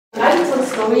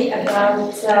story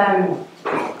about,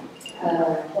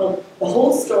 well, the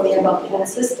whole story about the whole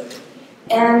system.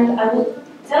 And I will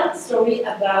tell the story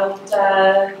about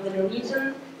the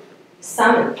Norwegian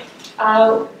salmon.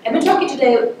 I've been talking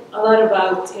today a lot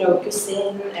about,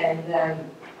 cuisine and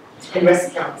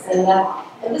restaurants.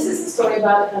 And this is a story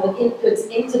about kind of inputs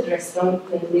into the restaurant,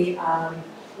 mainly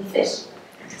the fish.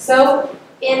 So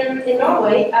in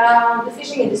Norway, the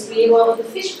fishing industry, well, the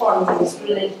fish farming industry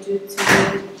related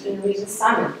to Norwegian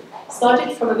salmon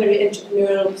started from a very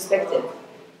entrepreneurial perspective.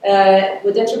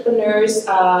 With entrepreneurs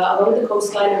along the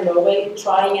coastline of Norway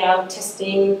trying out,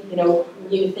 testing,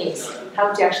 new things,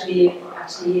 how to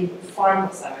actually farm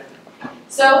the salmon.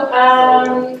 So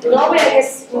Norway, I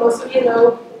guess most of you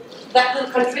know that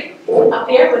little country up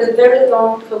here with a very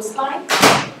long coastline.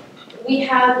 We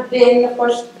have been, of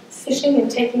course, fishing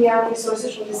and taking out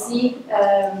resources from the sea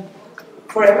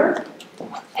forever.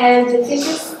 And the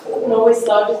fishes Norway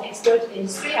started an export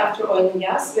industry after oil and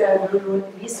gas. We are a very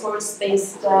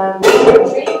resource-based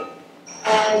country.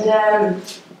 And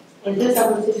in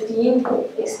 2015,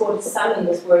 exported salmon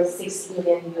was worth $6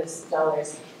 million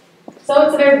US. So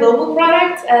it's a very global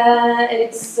product, and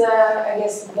it's, I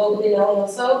guess, globally known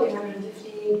also in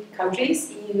 150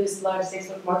 countries. EU is the largest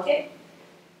export market.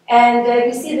 And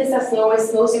we see this as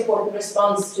Norway's most important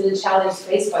response to the challenge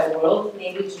faced by the world,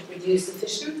 namely to produce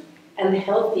efficient and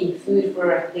healthy food for a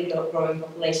rapidly growing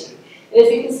population. And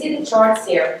if you can see the charts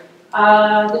here,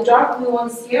 the dark blue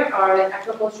ones here are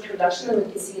agricultural production, and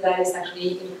we can see that is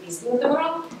actually increasing in the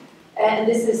world. And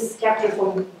this is captured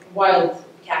from wild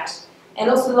catch. And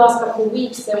also the last couple of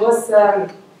weeks, there was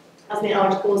has been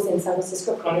articles in San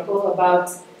Francisco Chronicle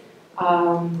about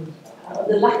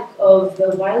the lack of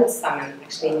the wild salmon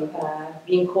actually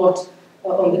being caught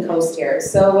on the coast here.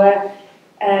 So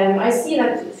I see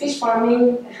that fish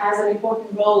farming has an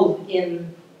important role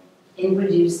in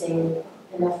producing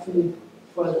enough food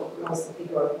for the constantly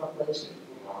growing population.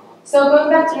 So going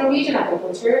back to Norwegian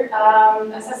agriculture,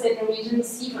 as I said, Norwegian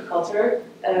seafood culture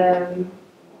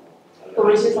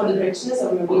originated from the richness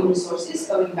of marine resources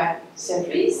going back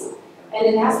centuries, and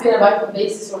it has been a vital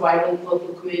basis for vibrant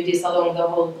local communities along the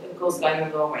whole coastline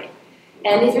of Norway.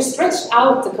 And if you stretch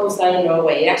out the coastline of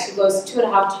Norway, it actually goes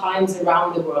 2.5 times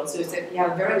around the world. So if you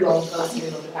have a very long coast,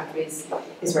 even though the country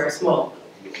is very small.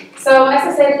 So as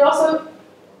I said, it also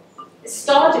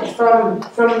started from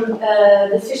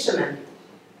the fishermen,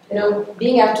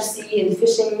 being out to sea and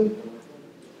fishing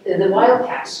the wild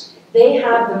catch. They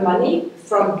had the money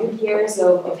from good years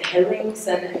of herrings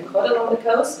and cod along the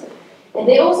coast. And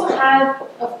they also had,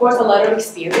 of course, a lot of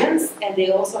experience, and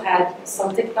they also had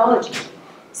some technology.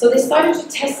 So they started to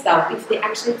test out if they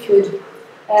actually could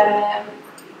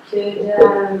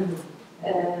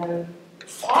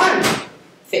farm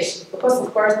fish, because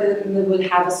of course they would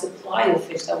have a supply of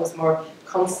fish that was more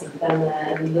constant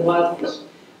than the wild fish.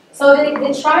 So they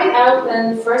tried out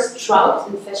then first trout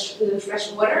in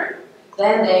fresh water,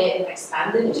 then they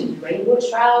expanded to rainbow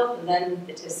trout, and then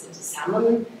they tested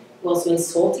salmon, also in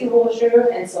salty water,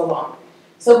 and so on.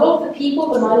 So both the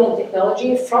people, the money, and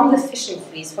technology from the fishing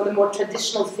fleets, from the more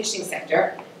traditional fishing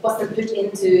sector, was then put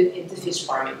into fish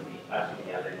farming.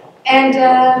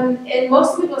 And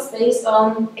most of it was based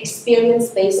on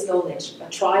experience-based knowledge,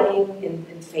 trying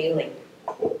and failing.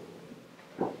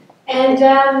 And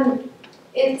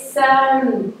it's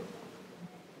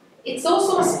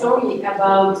also a story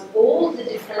about all the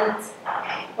different,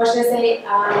 what should I say,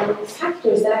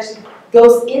 factors that actually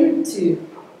goes into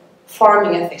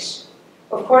farming a fish.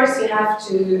 Of course, you have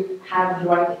to have the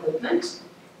right equipment,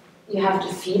 you have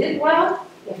to feed it well,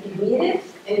 you have to breed it,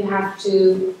 and you have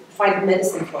to find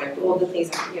medicine for it, all the things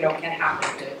that can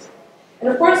happen to it. And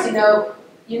of course,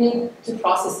 you need to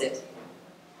process it.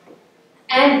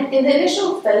 And in the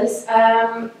initial phase,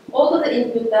 all of the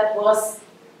input that was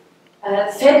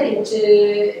fed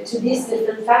into these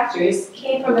different factors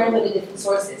came from very many different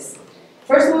sources.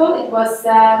 First of all, it was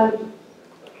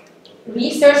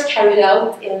research carried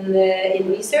out in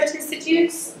research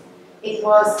institutes. It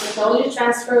was technology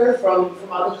transfer from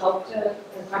other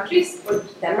countries, for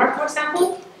Denmark, for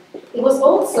example. It was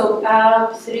also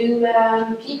through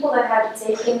people that had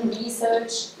taken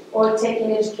research or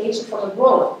taken education from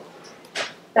abroad,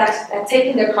 that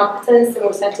taking their competence, their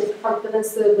more scientific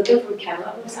competence, with them from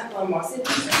Canada, for example, on master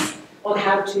thesis on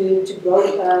how to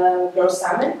grow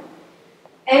salmon.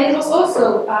 And it was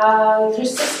also through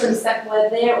systems that were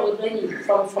there already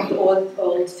from the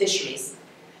old fisheries.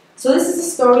 So this is a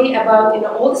story about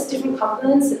all these different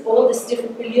components and all these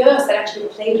different milieux that actually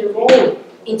played a role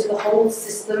into the whole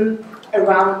system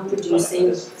around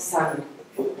producing salmon.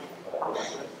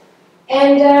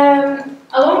 And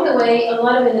along the way, a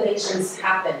lot of innovations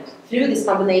happened through this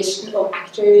combination of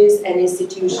actors and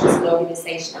institutions and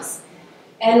organizations.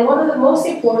 And one of the most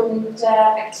important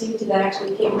activity that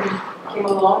actually came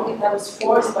along, and that was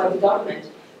forced by the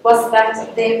government, was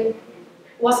that there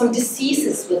was some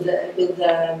diseases with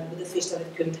the fish that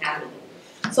it couldn't handle.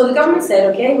 So the government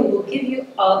said, okay, we will give you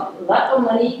a lot of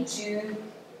money to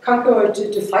conquer or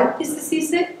to fight this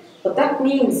disease, but that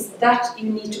means that you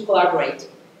need to collaborate.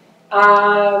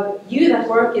 You that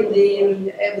work in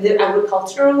the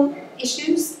agricultural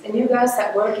issues, and you guys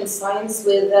that work in science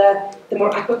with the more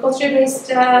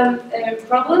aquaculture-based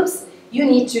problems, you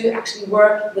need to actually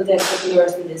work with the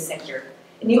entrepreneurs in this sector.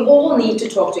 And you all need to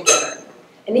talk together.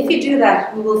 And if you do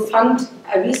that, we will fund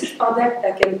a research project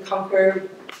that can conquer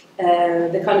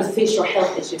the kind of fish or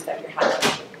health issues that you're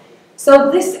having.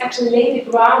 So this actually laid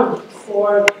the ground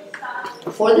for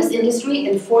this industry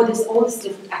and for all these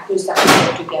different actors that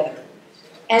work together.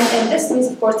 And this means,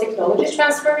 of course, technology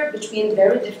transfer between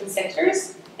very different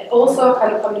sectors, and also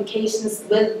kind of communications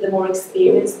with the more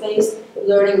experience-based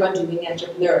learning by doing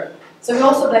entrepreneur. So we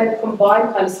also then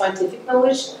combine kind of scientific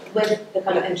knowledge with the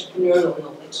kind of entrepreneurial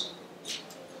knowledge.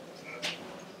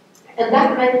 And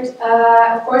that meant,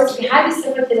 of course, we had these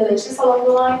different innovations along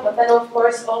the line, but then, of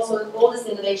course, also all these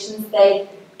innovations, they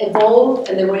evolved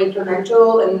and they were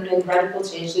incremental and radical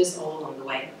changes all along the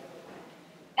way.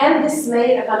 And this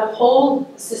made a kind of whole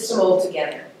system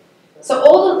altogether. So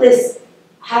all of this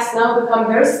has now become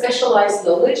very specialized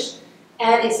knowledge,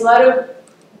 and it's a lot of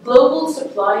global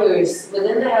suppliers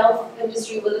within the health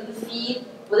industry, within the feed,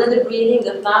 within the breeding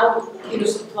that now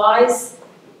supplies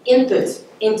input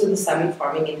into the salmon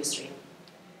farming industry.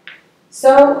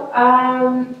 So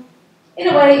in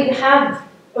a way, you have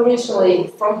originally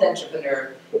from the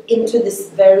entrepreneur into this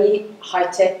very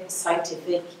high-tech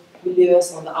scientific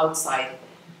milieus on the outside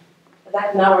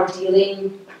that now are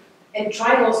dealing and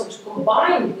trying also to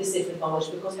combine this different knowledge,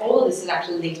 because all of this is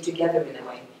actually linked together in a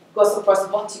way. Because of course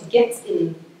what you get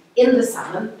in the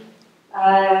salmon,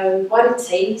 what it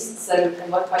tastes and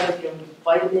what kind of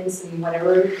vitamins and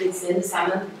whatever is in the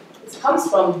salmon, it comes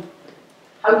from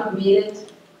how you breed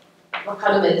it, what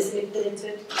kind of medicine you put into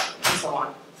it, and so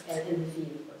on, and in the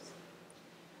feed, of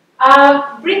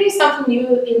course. Bringing something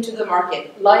new into the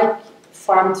market, like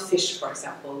farmed fish, for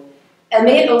example, and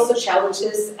made also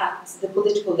challenges at the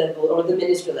political level or the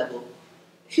ministry level.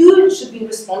 Who should be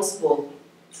responsible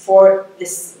for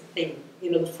this thing,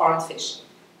 farmed fish?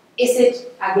 Is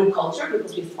it agriculture,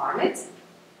 because we farm it?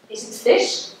 Is it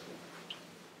fish?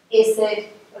 Is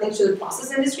it linked to the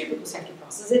process industry, because we have to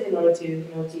process it in order to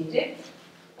eat it?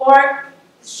 Or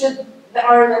should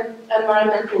the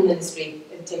environmental ministry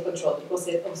take control, because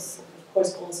it of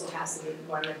course also has some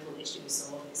environmental issues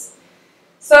and all this.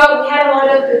 So we had a lot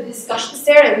of discussions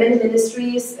there, and many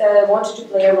ministries wanted to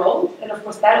play a role, and of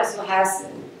course that also has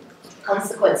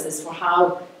consequences for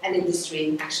how an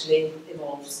industry actually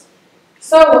evolves.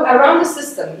 So around the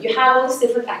system, you have all these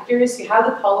different actors, you have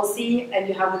the policy, and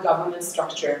you have the government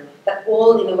structure that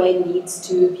all in a way needs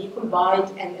to be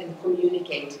combined and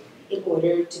communicate in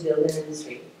order to build an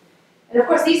industry. And of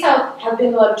course these have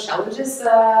been a lot of challenges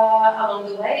along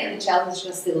the way, and the challenges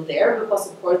are still there,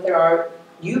 because of course there are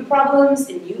new problems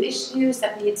and new issues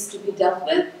that needs to be dealt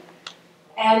with.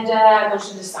 And I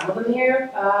mentioned some of them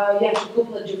here. You have to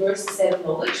couple a diverse set of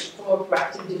knowledge for more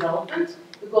proactive development,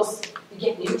 because you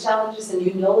get new challenges and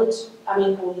new knowledge,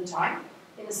 all the time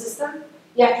in the system.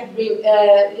 You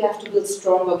have to build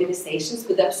strong organizations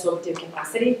with absorptive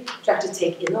capacity to actually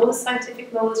take in all the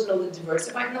scientific knowledge and all the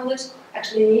diversified knowledge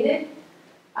actually needed.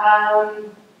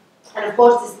 And of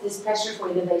course, this pressure for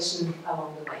innovation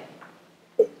along the way.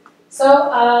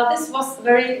 So this was a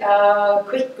very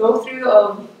quick go-through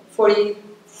of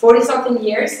 40-something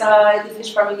years in the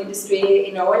fish farming industry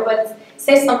in Norway, but it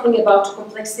says something about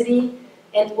complexity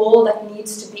and all that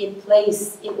needs to be in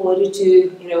place in order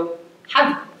to,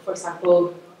 have, for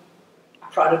example,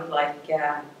 a product like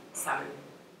salmon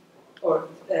or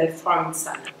farmed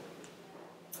salmon.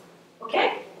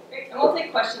 Okay? Great, and we'll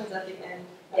take questions at the end.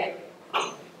 Yeah.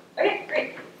 Okay,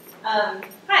 great.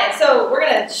 Hi, so we're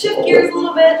going to shift gears a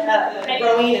little bit at the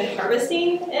growing and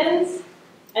harvesting ends,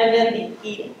 and then the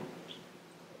eating.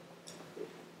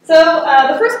 So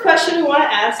the first question we want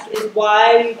to ask is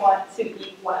why we want to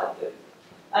eat wild food.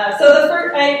 So the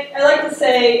first, I like to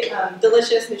say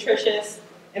delicious, nutritious,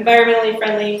 environmentally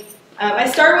friendly. I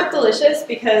start with delicious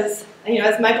because,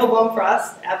 as Michael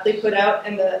Blom-Frost aptly put out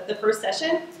in the first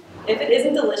session, if it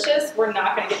isn't delicious, we're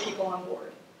not going to get people on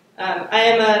board. I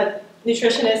am a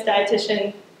nutritionist,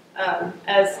 dietitian,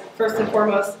 as first and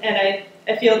foremost, and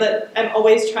I feel that I'm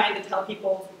always trying to tell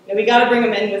people, we got to bring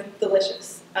them in with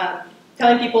delicious.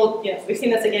 telling people, we've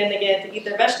seen this again and again, to eat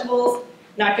their vegetables,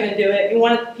 not going to do it. We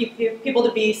want people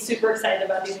to be super excited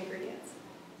about these ingredients.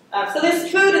 So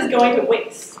this food is going to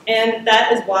waste, and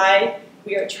that is why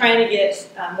we are trying to get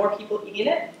more people eating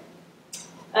it.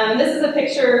 This is a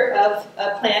picture of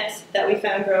a plant that we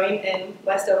found growing in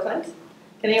West Oakland.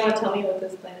 Can anyone tell me what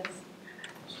this plant is?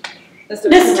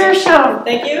 Mr. Show.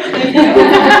 Thank you. Thank you.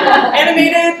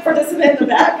 Animated participant in the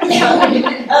back.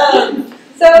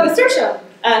 So nasturtium.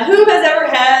 Who has ever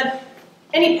had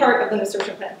any part of the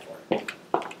nasturtium plant before?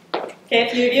 Okay, a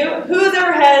few of you. Who has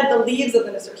ever had the leaves of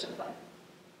the nasturtium plant?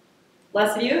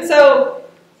 Less of you. So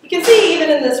you can see even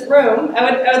in this room, I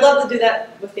would love to do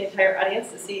that with the entire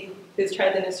audience to see who's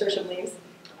tried the nasturtium leaves.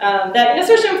 That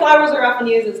nasturtium flowers are often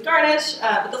used as garnish,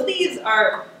 but the leaves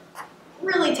are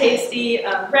really tasty,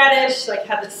 radish,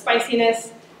 have the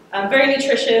spiciness, very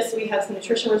nutritious. We have some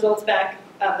nutrition results back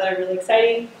that are really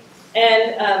exciting,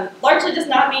 and largely just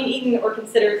not being eaten or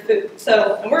considered food.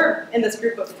 So, and we're in this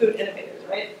group of food innovators,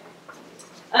 right?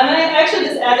 And I actually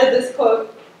just added this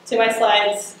quote to my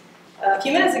slides a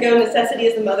few minutes ago, necessity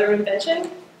is the mother of invention,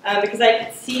 because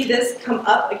I see this come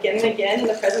up again and again in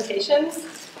the presentations.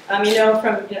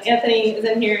 Anthony is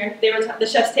in here, the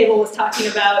chef's table was talking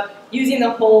about using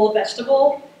the whole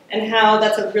vegetable and how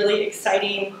that's a really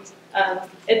exciting,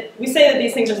 we say that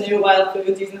these things are new wild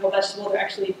foods, using the whole vegetable, they're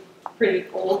actually pretty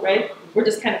old, right? We're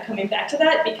just kind of coming back to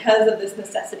that because of this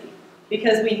necessity,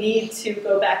 because we need to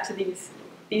go back to these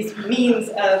means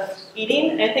of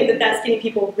eating, and I think that that's getting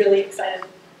people really excited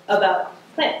about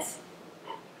plants.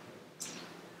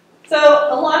 So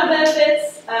a lot of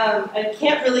benefits, I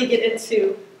can't really get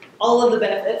into all of the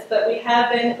benefits, but we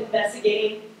have been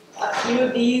investigating a few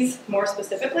of these more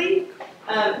specifically.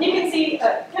 You can see,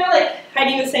 kind of like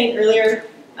Heidi was saying earlier,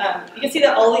 you can see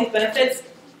that all these benefits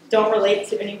don't relate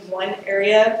to any one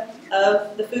area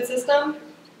of the food system.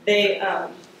 They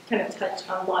kind of touch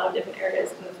on a lot of different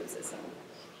areas in the food system.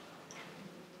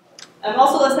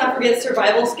 Also, let's not forget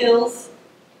survival skills.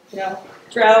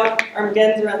 Drought,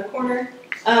 Armageddon's around the corner.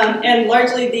 And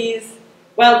largely these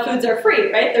wild foods are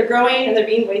free, right? They're growing and they're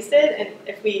being wasted, and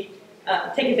if we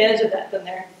take advantage of that, then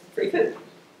they're free food.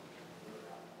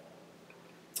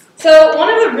 So one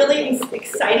of the really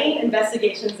exciting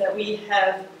investigations that we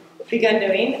have begun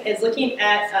doing is looking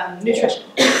at nutrition.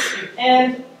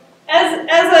 And as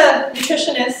a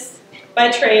nutritionist by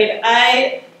trade,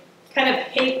 I kind of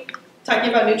hate talking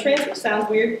about nutrients, which sounds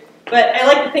weird, but I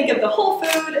like to think of the whole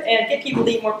food and get people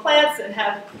to eat more plants and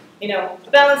have a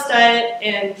balanced diet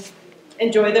and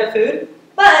enjoy their food.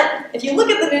 But if you look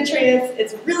at the nutrients,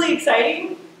 it's really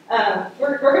exciting.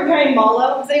 We're comparing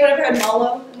mallow. Has anyone ever had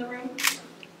mallow in the room?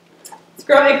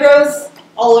 It grows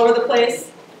all over the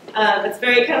place. It's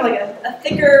very kind of like a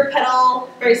thicker petal,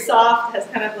 very soft, has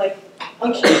kind of like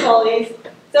unctuous qualities.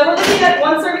 So we're looking at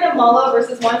one serving of mallow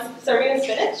versus one serving of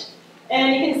spinach.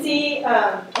 And you can see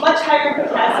much higher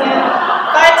potassium,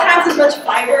 5 times as much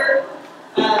fiber,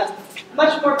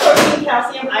 much more protein,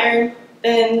 calcium, iron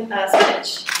than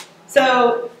spinach.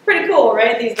 So pretty cool,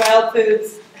 right? These wild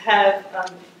foods have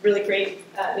really great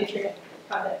nutrient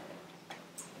content.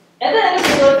 And then if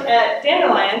we look at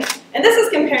dandelion, and this is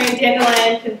comparing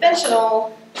dandelion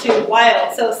conventional to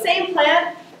wild. So same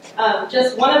plant,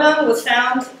 just one of them was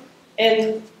found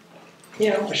in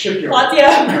Platia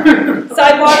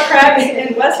sidewalk cracks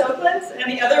in West Oakland,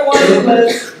 and the other one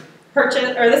was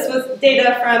purchased, or this was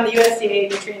data from the USDA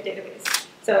nutrient database.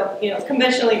 So,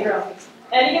 conventionally grown.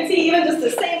 And you can see even just the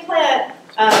same plant,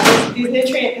 these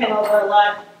nutrient panels are a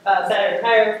lot better.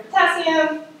 Higher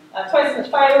potassium, twice as much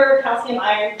fiber, calcium,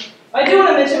 iron. I do want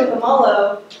to mention with the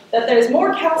mallow that there's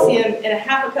more calcium in a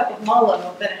half a cup of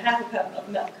mallow than a half a cup of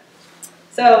milk.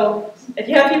 So if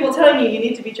you have people telling you you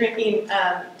need to be drinking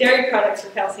dairy products for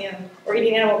calcium or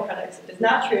eating animal products, it's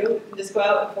not true. You can just go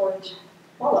out and forage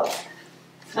mallow.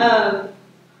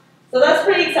 So that's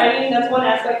pretty exciting. That's one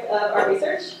aspect of our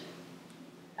research.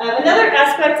 Another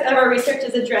aspect of our research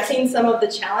is addressing some of the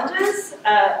challenges.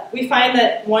 We find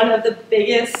that one of the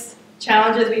biggest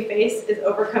challenges we face is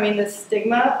overcoming this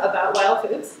stigma about wild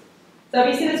foods. So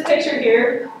if you see this picture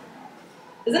here,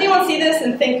 does anyone see this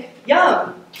and think,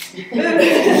 yum?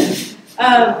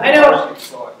 I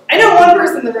know one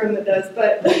person in the room that does,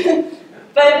 but can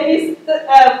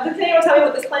anyone tell me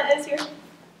what this plant is here?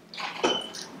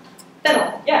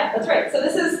 Fennel. Yeah, that's right. So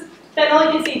this is fennel.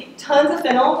 You can see tons of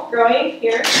fennel growing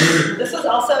here. This was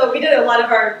also, we did a lot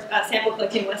of our sample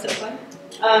collecting in West Oakland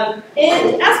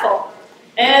in asphalt.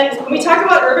 And when we talk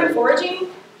about urban foraging,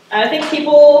 I think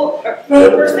people, the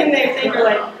first thing they think are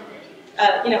like,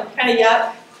 kind of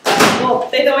yuck. Well,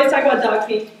 they always talk about dog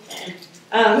feed.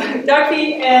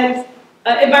 And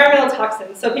environmental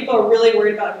toxins. So people are really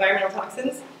worried about environmental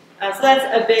toxins. So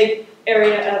that's a big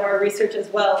area of our research as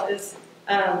well, is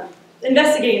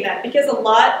investigating that, because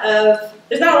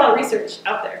there's not a lot of research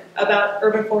out there about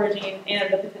urban foraging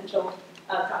and the potential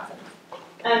toxins.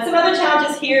 Some other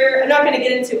challenges here, I'm not going to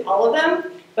get into all of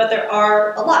them, but there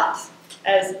are a lot,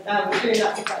 as I'm sure you're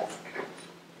not surprised.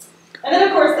 And then,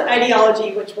 of course, the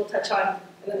ideology, which we'll touch on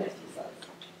in the next few slides.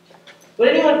 Would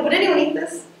anyone eat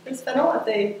this fennel if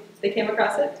they came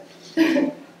across it?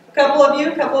 A couple of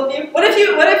you. What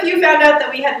if you found out that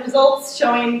we had results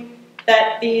showing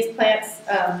that these plants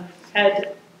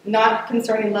had not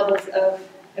concerning levels of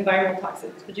environmental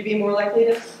toxins? Would you be more likely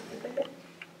to take it?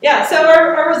 Yeah, so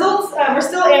our results, we're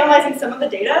still analyzing some of the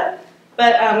data,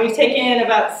 but we've taken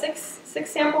about six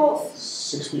samples.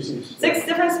 6 species. 6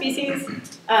 different species,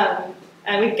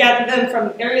 and we've gathered them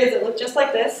from areas that look just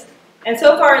like this. And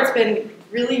so far it's been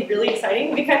really, really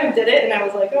exciting. We kind of did it, and I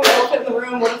was like, oh, elephant in the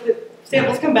room, what if the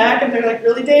samples come back and they're like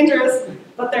really dangerous?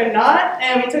 But they're not,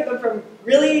 and we took them from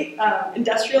really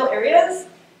industrial areas.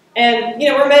 And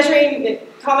we're measuring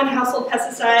common household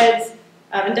pesticides,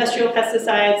 industrial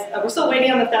pesticides. We're still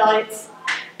waiting on the phthalates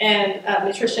and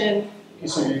nutrition,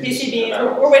 PCBs.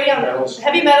 We're waiting on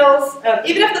heavy metals.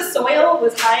 Even if the soil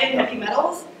was high in heavy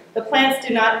metals, the plants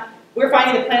do not. We're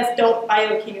finding the plants don't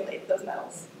bioaccumulate those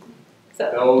metals.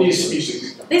 So these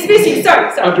species.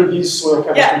 Sorry. Under these soil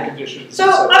chemistry conditions. So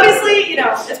obviously,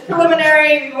 it's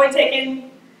preliminary. We've only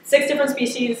taken 6 different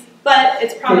species, but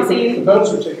it's promising. The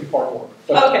metals are taking far more.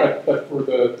 But for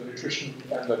the nutrition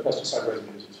and the pesticide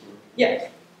residues, it's really.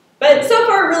 Yes. But so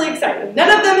far, really exciting.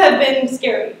 None of them have been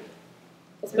scary.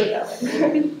 Let's put it that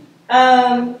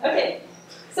way. Okay.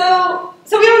 So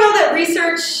we all know that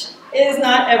research is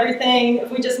not everything. If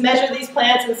we just measure these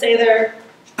plants and say they're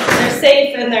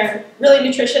safe and they're really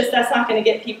nutritious, that's not going to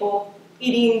get people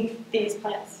eating these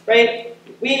plants, right?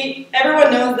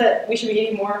 Everyone knows that we should be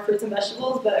eating more fruits and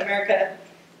vegetables, but America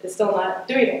is still not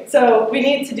doing it. So we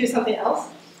need to do something else.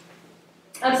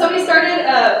 So we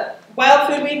started Wild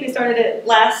Food Week. We started it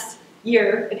last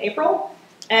year in April,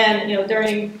 and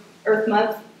during Earth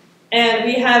Month. And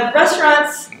we have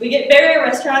restaurants. We get barrier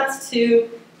restaurants to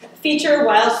feature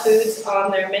wild foods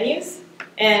on their menus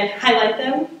and highlight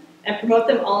them and promote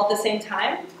them all at the same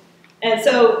time. And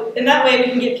so in that way, we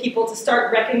can get people to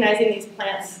start recognizing these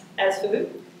plants as food.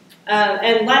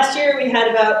 And last year, we had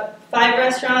about 5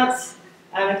 restaurants,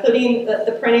 including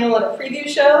the Perennial and a preview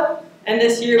show. And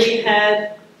this year, we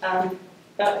had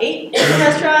about 8 different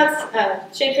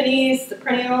restaurants, Chez Panisse, the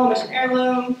Perennial, Mission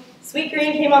Heirloom, Sweet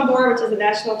Green came on board, which is a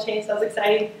national chain, so that was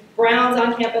exciting. Brown's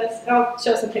on campus, and I'll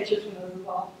show some pictures from those as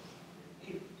well.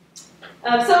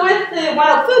 So with the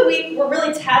Wild Food Week, we're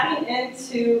really tapping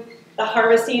into the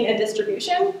harvesting and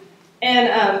distribution.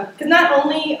 And because not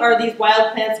only are these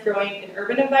wild plants growing in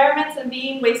urban environments and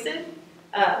being wasted,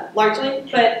 largely,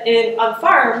 but on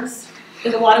farms,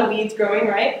 there's a lot of weeds growing,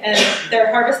 right? And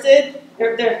they're harvested,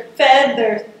 they're fed,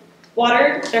 they're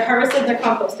watered, they're harvested, they're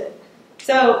composted.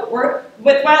 So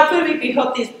with Wild Food Week, we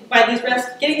hope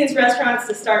getting these restaurants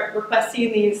to start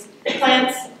requesting these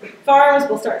plants. Farms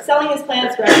will start selling these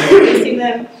plants rather than wasting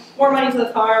them, more money to the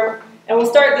farm, and we'll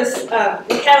start this,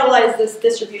 catalyze this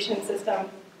distribution system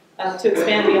to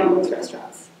expand beyond those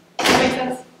restaurants. Does that make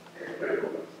sense?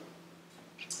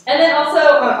 And then also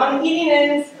on the eating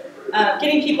ends,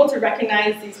 getting people to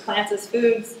recognize these plants as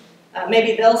foods.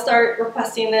 Maybe they'll start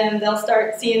requesting them, they'll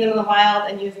start seeing them in the wild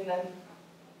and using them.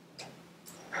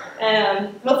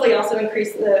 And hopefully also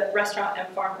increase the restaurant and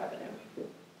farm revenue.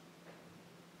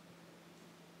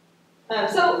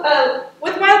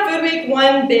 With Wild Food Week,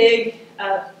 one big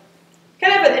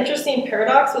kind of an interesting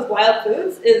paradox with wild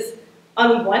foods is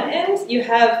on one end, you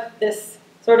have this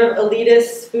sort of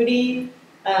elitist foodie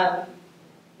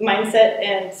mindset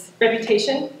and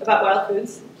reputation about wild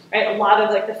foods, right? A lot of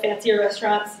like the fancier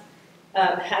restaurants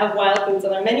have wild foods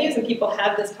on their menus and people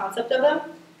have this concept of them.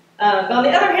 But on the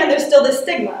other hand, there's still this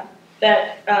stigma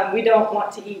that we don't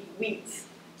want to eat weeds.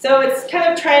 So it's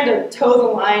kind of trying to toe the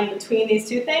line between these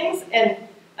two things, and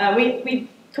we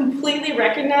completely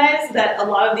recognize that a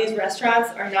lot of these restaurants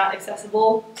are not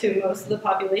accessible to most of the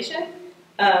population.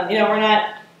 We're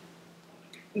not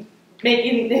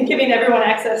giving everyone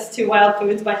access to wild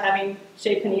foods by having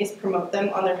Chez Panisse promote them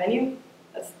on their menu.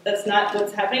 That's not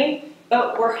what's happening.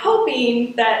 But we're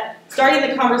hoping that starting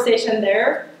the conversation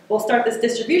there, we'll start this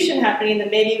distribution happening, and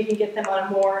maybe we can get them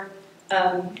on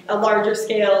a larger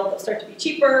scale. They'll start to be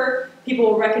cheaper, people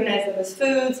will recognize them as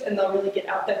foods, and they'll really get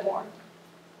out there more.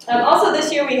 Also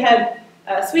this year we had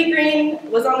Sweet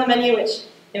Green was on the menu, which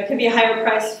can be a higher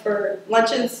price for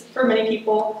lunches for many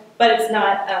people, but it's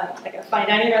not like a fine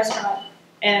dining restaurant.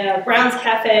 And Brown's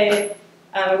Cafe,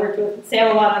 I worked with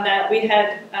Sam a lot on that. We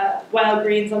had wild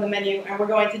greens on the menu, and we're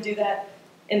going to do that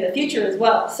in the future as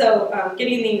well. So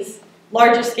getting these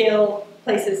larger scale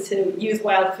places to use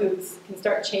wild foods can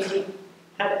start changing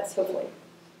habits, hopefully.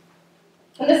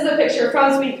 And this is a picture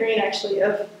from Sweet Green, actually,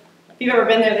 of, if you've ever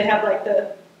been there, they have like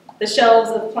the shelves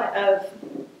of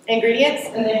ingredients,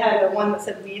 and they had one that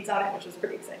said weeds on it, which was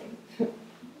pretty exciting.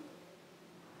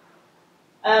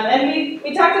 And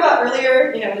we talked about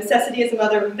earlier, necessity is the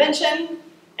mother of invention,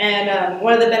 and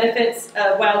one of the benefits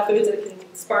of wild foods is it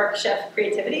can spark chef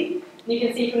creativity. You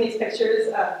can see from these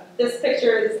pictures, this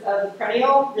picture is of the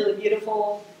perennial, really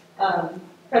beautiful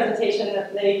presentation.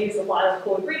 They use a lot of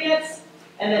cool ingredients,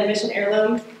 and then Mission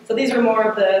Heirloom. So these are more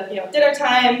of the dinner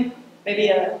time, maybe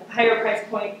a higher price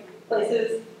point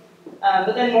places,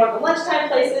 but then more of the lunchtime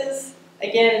places,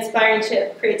 again, inspiring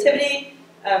creativity.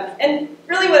 And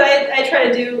really what I try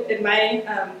to do in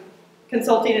my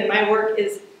consulting and my work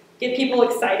is get people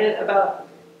excited about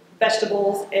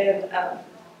vegetables and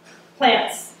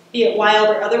plants, be it wild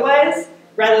or otherwise,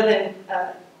 rather than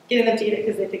getting them to eat it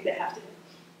because they think they have to.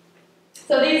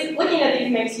 So looking at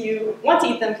these makes you want to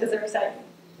eat them because they're exciting.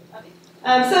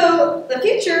 So the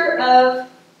future of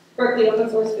Berkeley open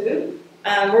source food,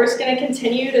 we're just going to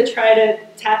continue to try to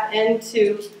tap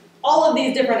into all of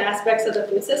these different aspects of the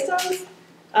food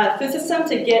system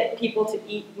to get people to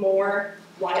eat more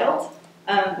wild.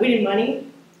 We need money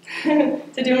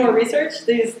to do more research.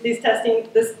 This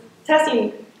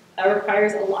testing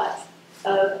requires a lot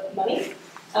of money,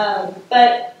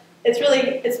 but it's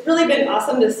really been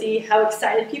awesome to see how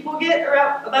excited people get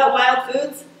about wild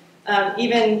foods.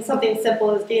 Even something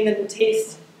simple as getting them to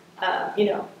taste,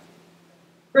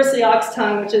 bristly ox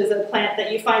tongue, which is a plant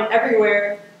that you find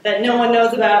everywhere that no one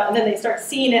knows about, and then they start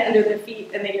seeing it under their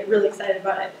feet and they get really excited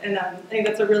about it. And I think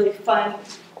that's a really fun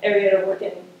area to work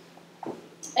in.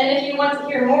 And if you want to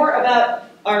hear more about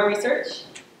our research,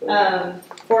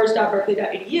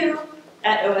 forge.berkeley.edu,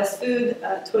 at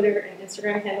OSFood, Twitter and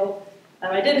Instagram handle.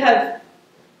 I did have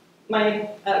my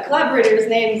collaborators'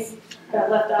 names got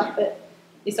left off, but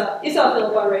you saw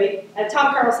Philip already.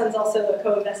 Tom Carlson's also a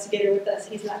co-investigator with us.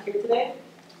 He's not here today.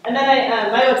 And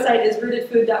then my website is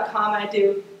rootedfood.com. I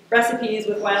do recipes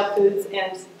with wild foods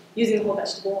and using the whole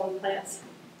vegetable and plants.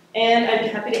 And I'd be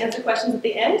happy to answer questions at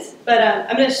the end. But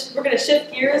we're going to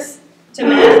shift gears to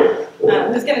Matt,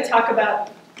 who's going to talk about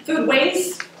food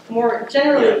waste more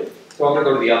generally. Yeah. So I'm going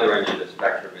to go to the other end of the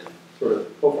spectrum and sort of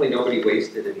hopefully nobody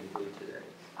wasted any food today.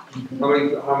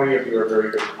 How many of you are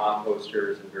very good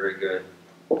composters and very good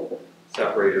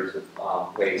separators of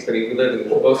waste? I mean, we live in,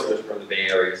 most of us from the Bay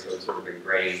Area, so it's sort of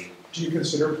ingrained. Do you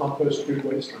consider compost food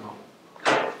waste or not?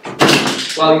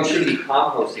 Well, you shouldn't be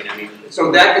composting. I mean,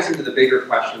 so that gets into the bigger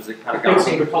questions that kind of got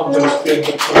me. The compost bin,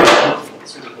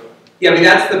 yeah, I mean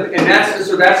I'm going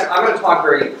to talk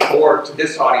very more to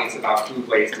this audience about food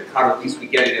waste and how at least we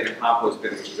get it in a compost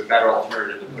bin, which is a better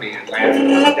alternative to putting it in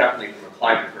landfill, definitely from a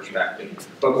climate perspective.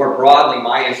 But more broadly,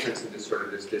 my interest in this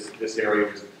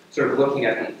area was sort of looking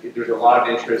at, there's a lot of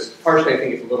interest. Partially, I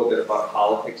think it's a little bit about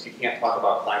politics. You can't talk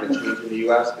about climate change in the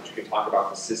U.S., but you can talk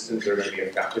about the systems that are going to be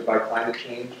affected by climate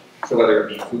change. So whether it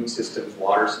be food systems,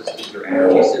 water systems, or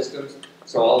energy systems.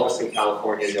 So all of us in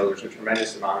California know there's a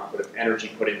tremendous amount of energy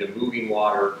put into moving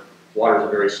water. Water is a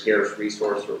very scarce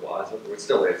resource, or was, or it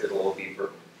still is, it will be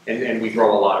for, and we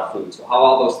grow a lot of food. So how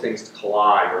all those things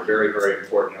collide are very, very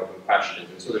important open questions.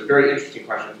 And so there's very interesting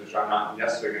questions, which I'm not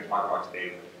necessarily going to talk about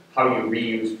today. How you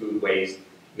reuse food waste,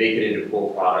 make it into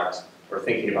cool products, or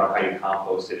thinking about how you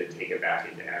compost it and take it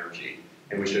back into energy.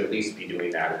 And we should at least be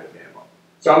doing that at a minimum.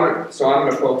 So I'm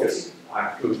going to focus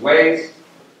on food waste.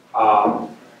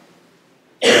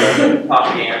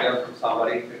 Propaganda from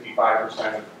somebody,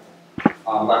 55%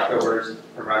 of leftovers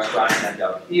from restaurants end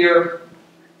up here.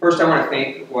 First, I want to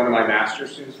thank one of my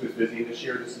master's students who was visiting this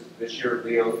year. This year,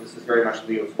 Leo. This is very much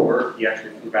Leo's work. He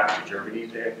actually flew back to Germany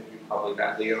today. I think you probably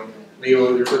met Leo.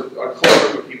 Leo, there's a core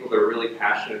group of people that are really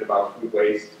passionate about food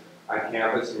waste on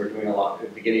campus, and we're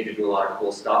beginning to do a lot of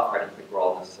cool stuff. I don't think we're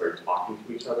all necessarily talking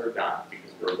to each other, not because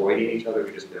we're avoiding each other.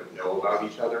 We just don't know about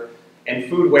each other. And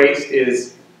food waste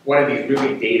is one of these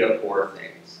really data poor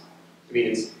things. I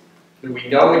mean, we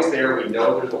know it's there, we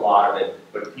know there's a lot of it,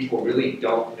 but people really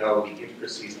don't know the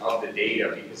intricacies of the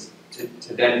data because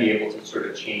to then be able to sort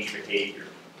of change behavior.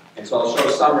 And so I'll show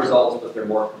some results, but they're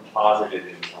more composited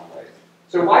in some ways.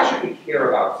 So why should we care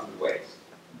about food waste?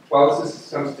 Well, this is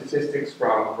some statistics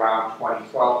from around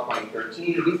 2012,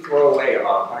 2013. We throw away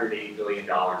about $180 billion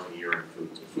a year in food.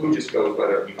 So food just goes,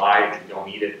 whether we buy it and don't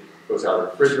eat it, goes out of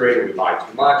the refrigerator, we buy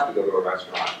too much, we go to a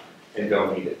restaurant and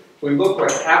don't eat it. So we look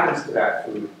what happens to that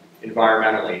food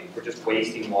environmentally. We're just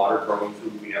wasting water growing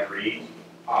food we never eat.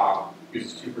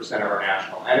 Uses 2% of our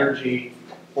national energy,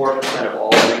 4% of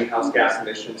all greenhouse gas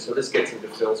emissions. So this gets into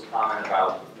Phil's comment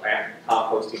about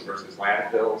composting versus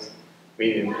landfills. I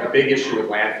mean, a big issue with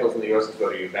landfills in the U.S. is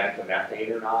whether you vent the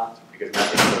methane or not, because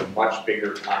methane is a much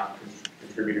bigger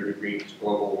contributor to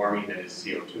global warming than is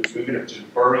CO2. So even if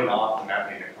just burning off the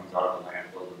methane that comes out of the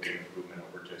landfill is a big improvement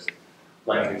over just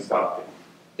letting stuff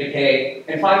decay.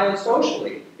 And finally,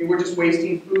 socially, we're just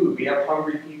wasting food. We have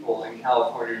hungry people in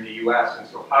California and the U.S., and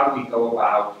so how do we go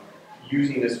about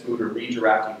using this food or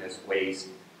redirecting this waste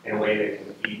in a way that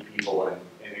can feed people and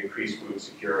increase food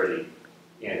security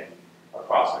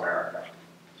across America?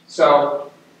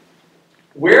 So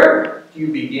where do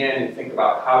you begin and think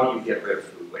about how do you get rid of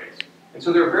food waste? And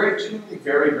so there are two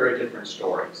very, very different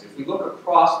stories. If we look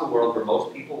across the world where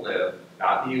most people live,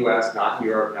 not in the US, not in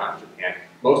Europe, not in Japan,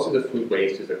 most of the food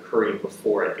waste is occurring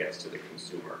before it gets to the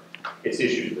consumer. It's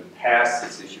issues with pests,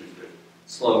 it's issues with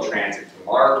slow transit to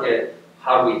market.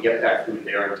 How do we get that food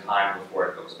there in time before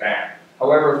it goes back?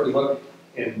 However, if we look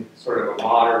in sort of a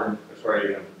modern,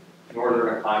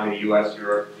 northern economy, US,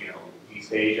 Europe,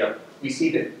 East Asia, we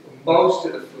see that most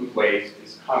of the food waste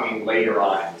is coming later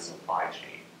on in the supply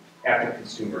chain, at the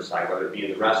consumer side, whether it be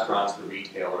in the restaurants, the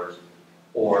retailers,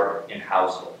 or in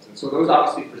households. And so those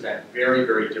obviously present very,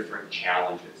 very different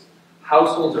challenges.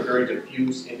 Households are very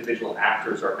diffuse, individual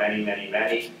actors are many, many,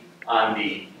 many. On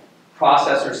the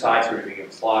processor side, so we're thinking of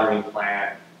a slaughtering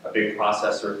plant, a big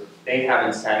processor, they have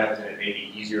incentives and it may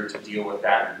be easier to deal with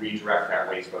that and redirect that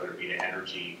waste, whether it be to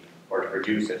energy or to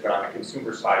reduce it. But on the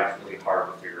consumer side, it's really hard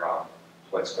to figure out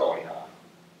what's going on.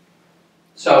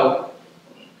 So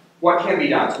what can be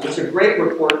done? So there's a great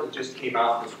report that just came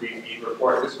out, this Refeed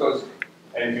report. This goes,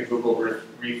 and if you Google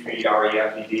Refeed,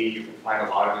 R-E-F-E-D, you can find a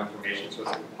lot of information. So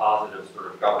it's a composite of sort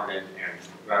of government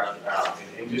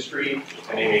and industry.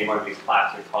 And they made one of these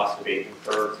classic cost of abatement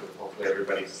curves that hopefully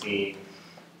everybody's seen.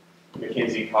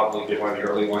 McKinsey probably did one of the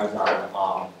early ones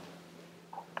on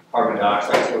carbon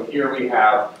dioxide. So here we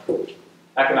have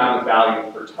economic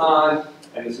value per ton,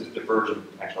 and this is diversion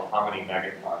potential, how many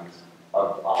megatons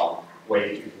of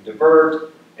waste you can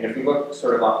divert. And if we look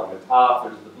sort of up on the top,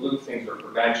 there's the blue things are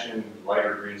prevention, the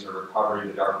lighter greens are recovery,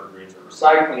 the darker greens are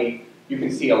recycling. You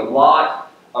can see a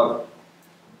lot of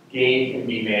gain can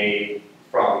be made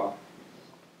from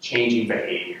changing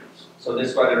behaviors. So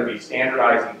this, whether it be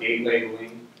standardizing date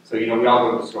labeling, so we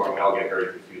all go to the store and we all get very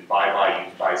confused. Buy,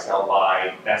 use buy, sell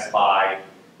by, best buy.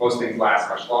 Most things last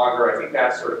much longer. I think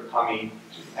that's sort of coming.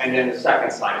 And then the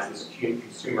second side is this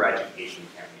consumer education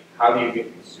campaign. How do you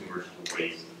get consumers to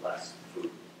waste less food?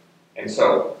 And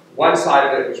so one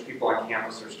side of it, which people on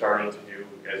campus are starting to do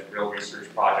as real research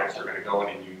projects, are going to go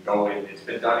in and you go in. It's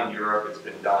been done in Europe. It's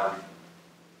been done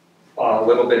a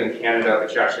little bit in Canada,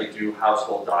 but you actually do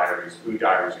household diaries, food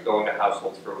diaries. You go into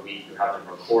households for a week, you have them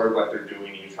record what they're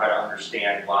doing, and you try to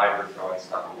understand why they're throwing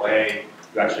stuff away.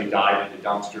 You actually dive into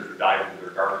dumpsters or dive into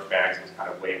their garbage bags and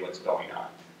kind of weigh what's going on.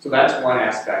 So that's one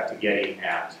aspect to getting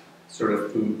at sort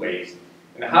of food waste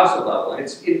in the household level.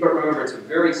 And but remember, it's a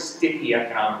very sticky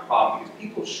economic problem because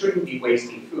people shouldn't be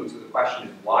wasting food. So the question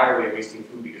is, why are they wasting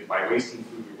food? Because by wasting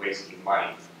food, you're wasting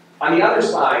money. On the other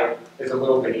side is a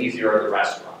little bit easier are the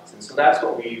restaurants. And so that's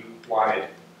what we wanted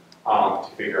to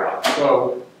figure out.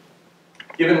 So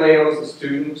given Leo's the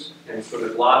students, and so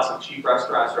there's lots of cheap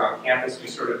restaurants around campus, we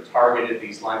sort of targeted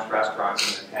these lunch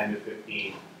restaurants in the $10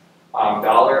 to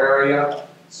 $15 area.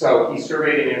 So he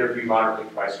surveyed and interviewed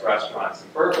moderately priced restaurants in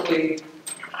Berkeley.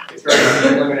 It's very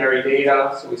preliminary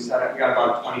data, so we got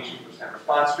about a 22%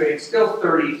 response rate. Still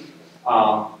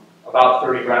about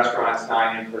 30 restaurants,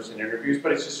 9 in-person interviews,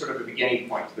 but it's just sort of a beginning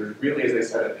point. There's really, as I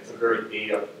said, it's a very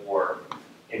data-poor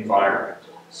environment.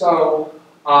 So,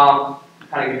 kind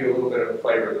of give you a little bit of a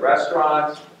flavor of the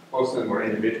restaurants. Most of them were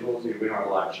individuals. We don't have a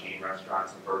lot of chain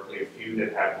restaurants in Berkeley. A few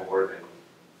that had more than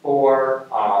 4.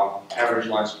 Average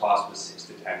lunch cost was $6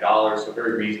 to $10, so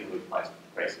very reasonably priced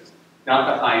places.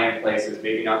 Not the high-end places,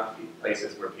 maybe not the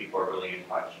places where people are really in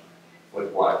touch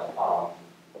with what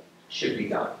should be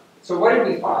done. So what did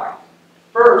we find?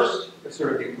 First, to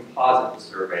sort of do composite the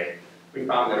survey, we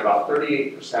found that about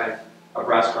 38% of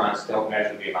restaurants don't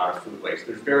measure the amount of food waste.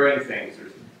 There's varying things.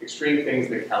 There's extreme things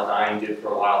that Caldine did for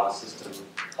a while, the system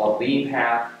called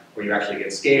LeanPath, where you actually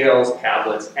get scales,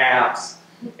 tablets, apps,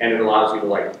 and it allows you to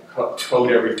like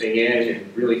code everything in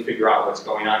and really figure out what's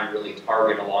going on and really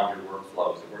target along your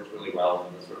workflows. It works really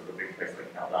well in sort of a big place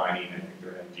like Caldine, and I think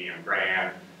they're in GM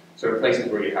Grand, sort of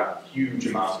places where you have huge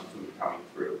amounts of food coming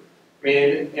through. I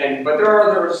mean, but there are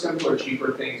other simpler,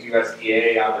 cheaper things.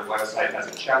 USDA on their website has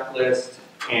a checklist.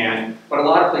 But a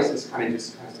lot of places kind of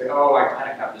say, oh, I kind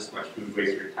of have this much food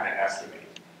waste, or kind of estimate.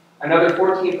 Another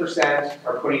 14%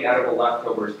 are putting edible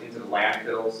leftovers into the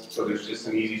landfills, so there's just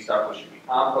some easy stuff which should be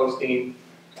composting.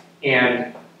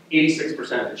 And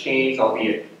 86% of the chains,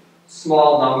 albeit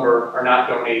small number, are not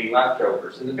donating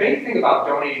leftovers. And the big thing about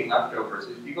donating leftovers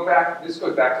is, if you go back, this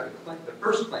goes back to the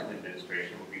first Clinton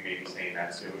administration, we'll be maybe saying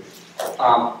that soon.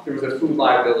 There was a Food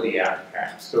Liability Act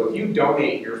passed. So if you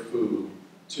donate your food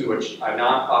to a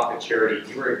nonprofit charity,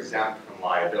 you are exempt from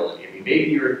liability. I mean,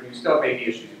 maybe you still have maybe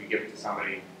issues if you give it to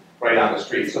somebody right on the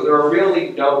street. So there are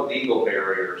really no legal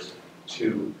barriers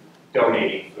to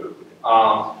donating food.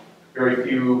 Very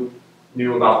few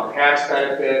knew about the tax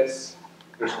benefits.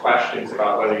 There's questions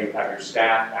about whether you have your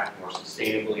staff act more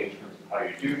sustainably in terms of how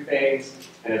you do things.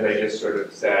 And as I just sort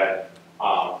of said,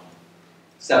 75%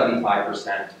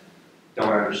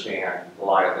 don't understand the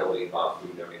liability about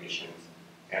food donations,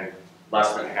 and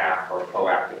less than half are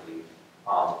proactively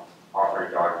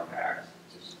offering doggy bags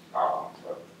just for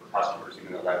customers,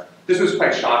 even though this was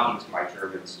quite shocking to my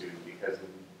German student, because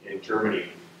in Germany,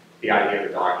 the idea of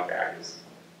a doggy bag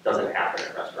doesn't happen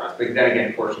at restaurants. But then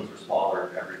again, portions are smaller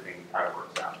and everything kind of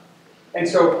works out. And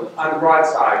so on the broad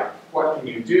side, what can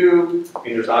you do? I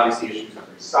mean, there's obviously issues of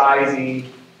resizing,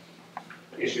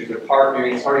 issues of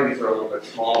partnering. Sorry, these are a little bit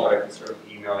small, but I can sort of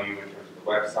email you in terms of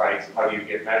the websites. How do you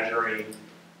get measuring?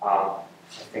 I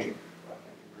think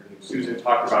Susan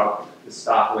talked about the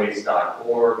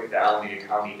stopwaste.org. The Alameda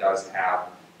County does have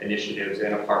initiatives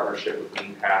in a partnership with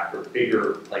LeanPath for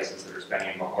bigger places that are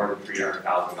spending more than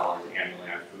 $300,000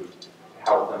 annually on food to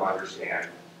help them understand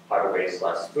how to waste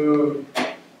less food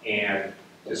and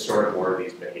to sort more of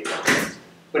these behaviors.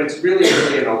 But it's really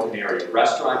an open area.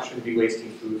 Restaurants shouldn't be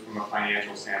wasting food from a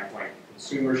financial standpoint.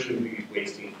 Consumers shouldn't be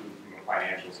wasting food from a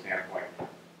financial standpoint.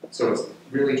 So it's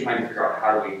really trying to figure out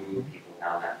how do we move people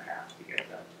down that path to get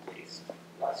them to waste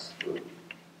less food.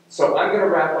 So I'm going to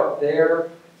wrap up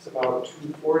there. It's about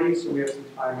 2:40, so we have some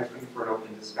time, I think, for an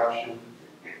open discussion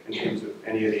in terms of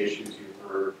any of the issues you've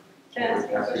heard. Can I ask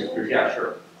you a question? Yeah,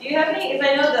 sure. Do you have any, because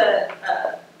I know the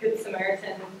Good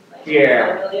Samaritan, Yeah.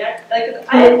 Liability Act, like,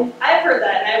 I've heard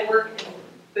that, and I work in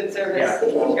food service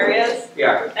areas.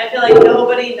 Yeah. I feel like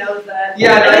nobody knows that.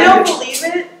 Yeah, and I don't believe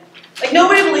it. Like,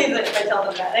 nobody believes it if I tell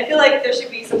them that. I feel like there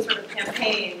should be some sort of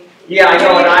campaign. Yeah, I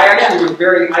know, and I actually was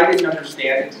I didn't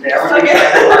understand it today. I want to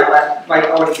get my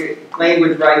own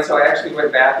language right, so I actually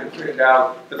went back and printed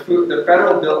out the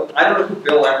federal bill. I don't know who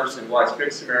Bill Emerson was,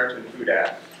 Good Samaritan Food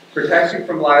Act. Protects you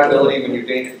from liability when you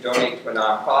donate to a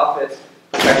nonprofit.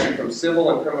 Protects you from civil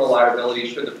and criminal liability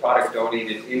should the product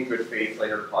donated in good faith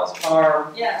later cause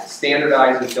harm. Yeah.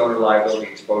 Standardizes donor liability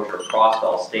exposure across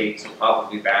all states, so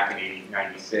probably back in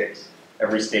 1896.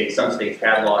 Some states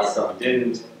had laws, some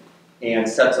didn't. And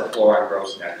sets a floor on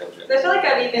gross negligence. So I feel like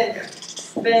I've even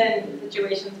been in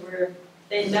situations where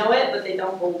they know it, but they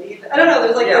don't believe it. I don't know,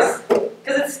 there's like this,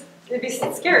 because it'd be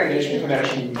scary. Nation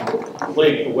Connection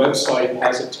link, the website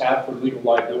has a tab for legal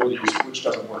liabilities, which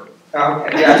doesn't work.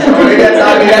 Okay, yeah, so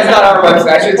that's not our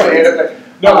website, I should say it, but.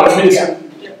 No, I mean,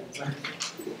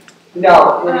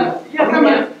 No. Yeah, from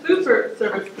a food service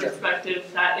perspective,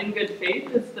 that in good faith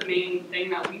is the main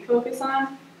thing that we focus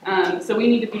on. So we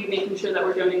need to be making sure that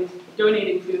we're donating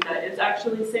food that is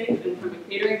actually safe, and from a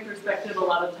catering perspective, a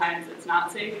lot of times it's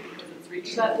not safe because it's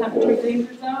reached that temperature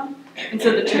danger zone. And so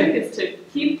the trick is to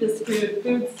keep this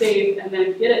food safe and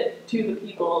then get it to the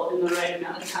people in the right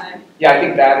amount of time. Yeah, I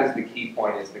think that is the key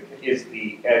point, as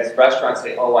restaurants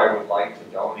say, oh, I would like to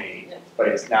donate, but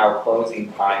it's now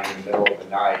closing time in the middle of the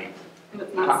night. And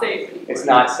it's not safe anymore. It's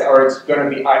not safe, or it's going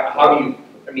to be, how do you,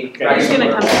 I mean, can Who's gonna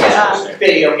come get it?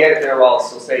 They don't get it there while it's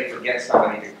still safe, or get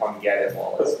somebody to come get it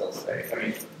while it's still safe. I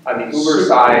mean, on the Uber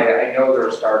side, I know there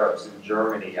are startups in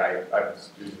Germany I have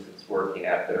students that's working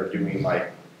at that are doing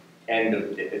like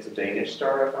it's a Danish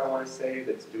startup, I want to say,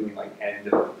 that's doing like end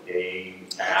of day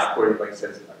app where it like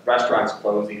says restaurants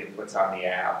closing and puts on the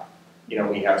app,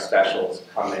 we have specials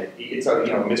come in. It's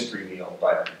a mystery meal,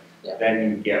 but then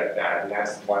you get that, and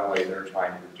that's one way they're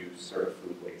trying to reduce sort of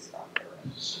food waste on their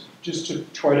end. just to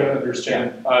try to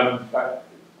understand,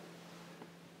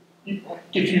 if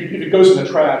it goes in the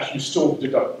trash, you still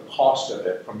deduct the cost of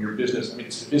it from your business. I mean,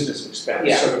 it's a business expense.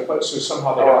 Yeah. So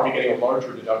somehow they have to be getting a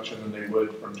larger deduction than they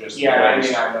would from just I waste.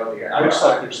 mean, I know the. It looks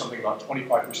like there's something about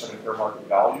 25% of fair market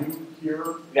value here.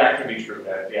 That can be true.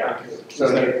 That So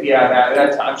Okay.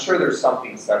 that's. I'm sure there's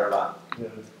something set around. Yeah.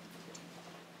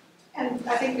 And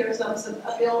I think there's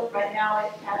a bill right now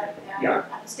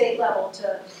at the state level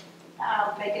to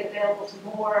make it available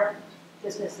to more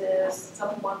businesses,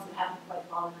 some ones that haven't quite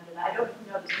fallen under that. I don't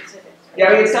know the specifics. Yeah,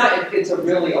 I mean, it's a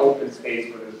really open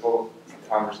space where there's both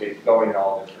conversation going in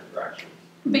all different directions.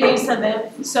 But you said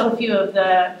that so few of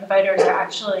the providers are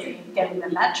actually getting the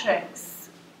metrics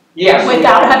Yes.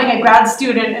 without having a grad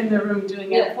student in the room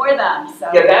doing it for them. So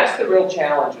Yeah, that's the real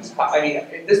challenge. Is how, I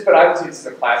mean, but I would say it's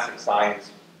a classic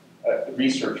science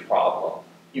research problem.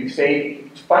 You say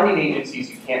funding agencies,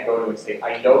 you can't go to and say,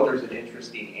 I know there's an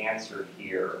interesting answer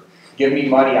here. Give me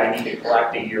money. I need to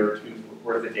collect a year or two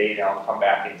worth of data. I'll come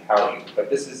back and tell you. But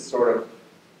this is sort of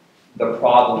the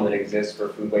problem that exists for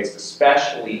food waste,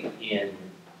 especially in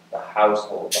the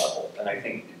household level. And I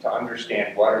think to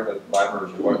understand what are the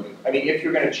levers, or I mean, if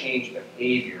you're going to change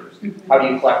behaviors, how do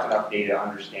you collect enough data to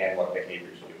understand what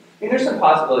behaviors do? I mean, there's some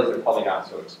possibilities that are probably not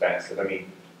so expensive. I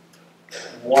mean,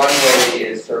 one way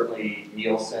is certainly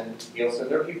Nielsen.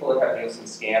 There are people that have Nielsen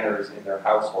scanners in their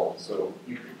households, so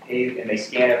you can pay, and they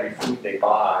scan every food they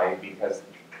buy because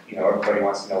everybody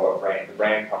wants to know what the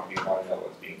brand companies want to know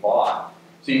what's being bought.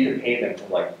 So you could pay them to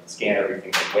like scan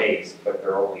everything for waste, but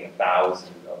there are only 1,000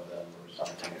 of them or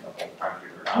something in the whole country.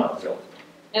 They're not available.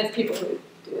 And it's people who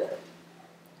do that.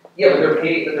 Yeah, but they're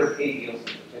paid Nielsen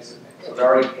participants. So they're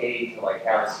already paid to like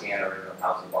have a scanner in their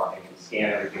house and they can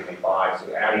scan everything they buy.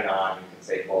 So adding on, you can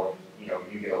say, well, you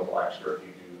get a little extra if you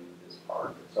do this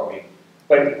part. So I mean,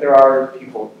 but there are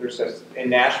people. There's just in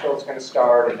Nashville it's going to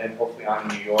start, and then hopefully on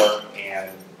New York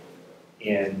and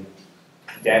in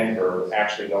Denver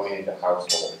actually going into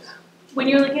households. when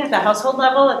you're looking at the household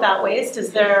level at that waste,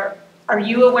 are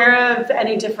you aware of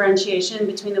any differentiation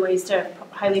between the waste of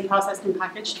highly processed and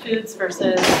packaged foods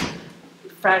versus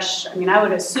fresh? I mean, I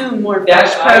would assume more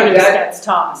fresh produce gets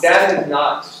tossed. That has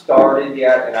not started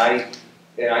yet, and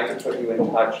I can put you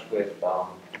in touch with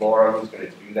Laura, who's going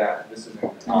to do that. This is in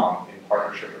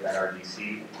partnership with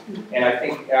NRDC, and I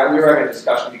think we were having a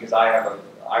discussion because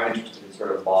I'm interested in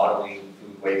sort of modeling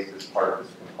food waste as part of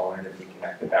this component. If we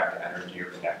connect it back to energy or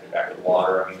connect it back to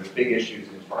water, I mean, there's big issues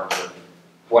in terms of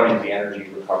what is the energy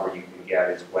recovery you can get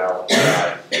as well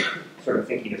as sort of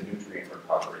thinking of nutrient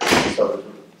recovery. So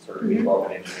there's sort of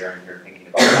involved in engineering here, thinking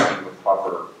about how you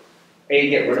recover. A,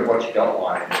 get rid of what you don't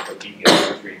want, and put the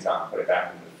nutrients out and put it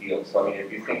back into the field. So I mean,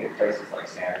 if you think of places like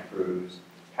Santa Cruz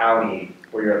County,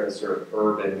 where you're at this sort of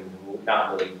urban,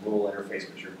 not really rural interface,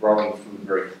 but you're growing food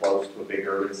very close to a big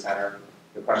urban center,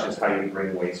 the question is how do you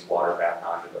bring wastewater back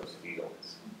onto those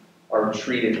fields? Or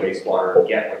treated wastewater and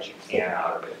get what you can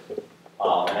out of it.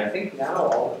 And I think now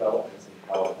all developments in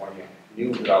California,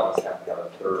 new developments have to have a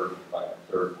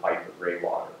third pipe of gray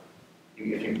water.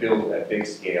 If you build at big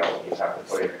scale, you have to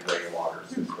put in a gray water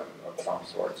system of some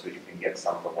sort so you can get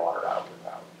some of the water out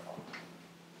without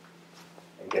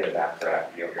and get it back for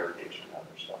irrigation and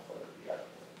other stuff.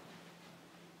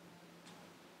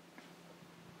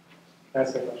 Can I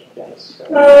ask a question? Yes.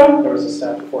 There was a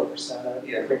stat of 4%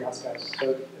 of greenhouse gas.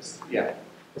 So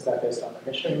is that based on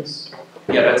emissions?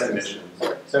 Yeah, that's emissions.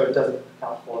 So it doesn't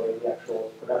account for the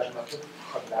actual production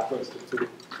of that wasted food.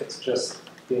 It's just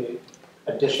the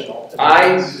additional.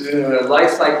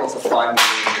 Life cycle's a fun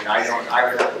thing, and I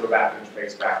would have to go back and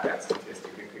trace back that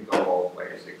statistic. It could go both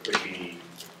ways. It could be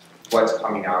what's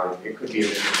coming out. It could be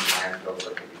emissions in landfills,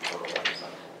 or it could be total life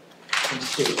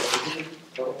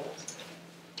cycle.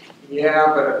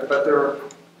 Yeah, but they're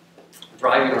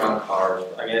driving around cars.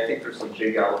 I mean, I think there's some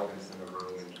big elephants in the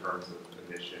room in terms of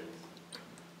emissions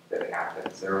that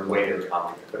happens. There are ways to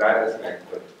account it, but I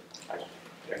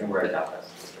know where I got that.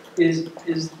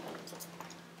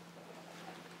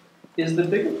 Is the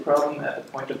bigger problem at the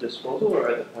point of disposal or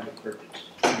at the point of purchase?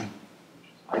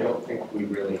 I don't think we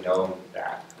really know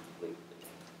that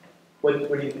completely.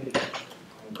 What do you think?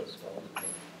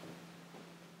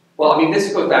 Well, I mean,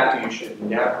 this goes back to you should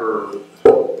never.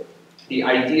 The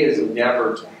idea is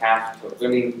never to have to. I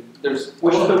mean, there's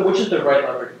which is the right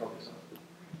lever to focus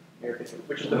on?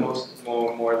 Which is the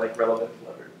more like relevant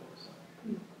lever to focus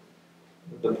on?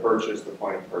 The purchase, the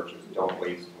point of purchase. Don't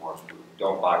waste more food.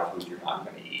 Don't buy food you're not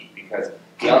going to eat, because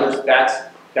the others.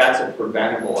 That's a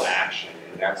preventable action,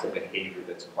 and that's a behavior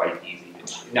that's quite easy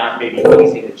to not maybe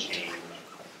easy to change.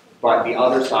 But the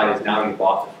other side is now you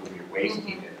bought the food, you're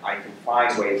wasting it. I can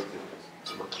find ways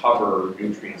to recover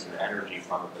nutrients and energy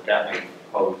from it, but that may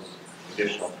pose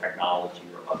additional technology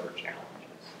or other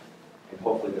challenges. And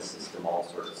hopefully the system all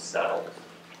sort of settles.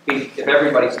 If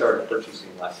everybody started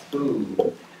purchasing less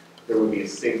food,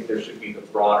 there should be the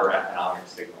broader economic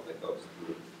signal that goes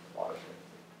through the watershed.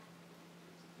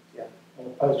 Yeah,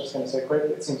 I was just going to say quick,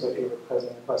 it seems like you were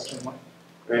posing a question.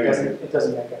 It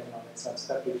doesn't make economic sense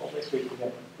that people waste food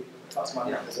again. People cost money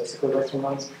because basically waste 3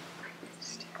 months.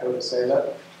 I would just say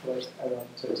that. I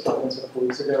went to this conference a couple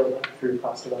weeks ago, food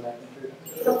cost of American food.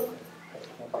 I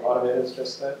think a lot of it is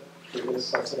just that food is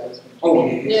subsidized. Oh,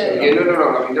 Yeah.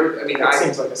 no. I mean, It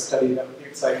seems like a study that would be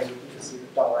exciting to see the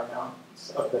dollar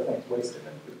amounts of the things wasted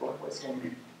and people are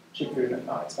wasting cheap food and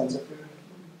not expensive food.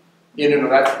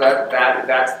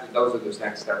 Those are those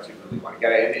next steps you really want to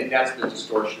get at, and that's the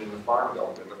distortion in the farm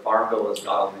bill. And the farm bill has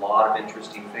got a lot of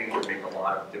interesting things that make a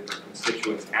lot of different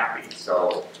constituents happy.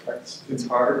 So it's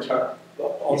hard to.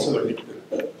 Also,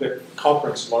 the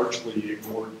conference largely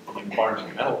ignored the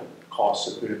environmental costs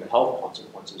of food and the health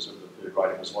consequences of the food,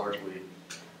 right? It was largely,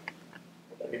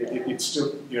 I mean, it's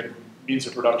still, means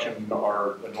of production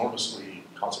are enormously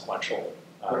consequential.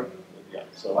 Yeah,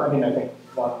 so. I mean, I think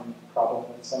one problem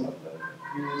with some of the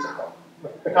views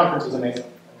the conference was amazing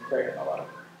and great, and a lot of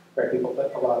great people,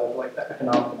 but a lot of like the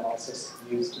economic analysis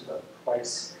used the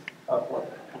price of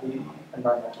like the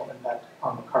environmental impact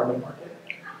on the carbon market.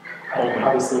 And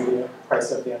obviously the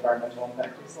price of the environmental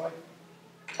impact is like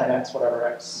 10x whatever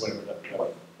x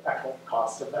what actual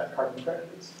cost of that carbon credit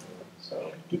is.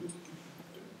 So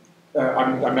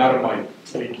I'm out of my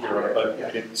league here, but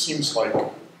it seems like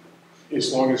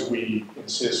as long as we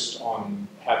insist on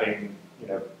having,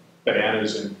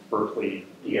 bananas in Berkeley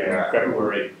in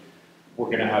February, we're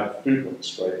going to have food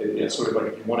waste, right? It's sort of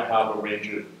like if you want to have a range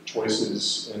of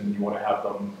choices and you want to have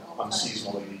them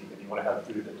unseasonally, and you want to have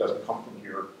food that doesn't come from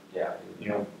here,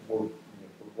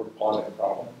 we're pausing the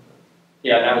problem.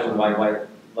 Yeah, that was when my wife,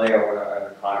 Leo,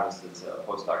 an economist that's a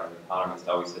postdoc an economist,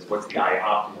 always says, what's the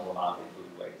optimal amount of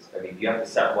food waste? I mean, you have to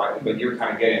set what, but you're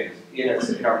kind of getting,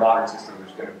 in our modern system,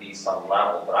 there's going to be some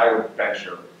level, but I would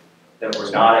venture that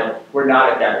we're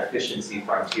not at that efficiency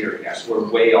frontier yet. We're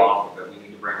way off of it. We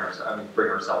need to bring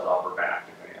ourselves off our back.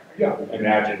 Yeah.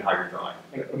 Imagine how you're drawing.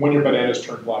 And when your bananas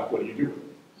turn black, what do you do with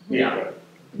them? Yeah.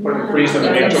 Put them in freeze them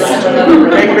and make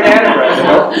make banana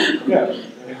bread, Yeah.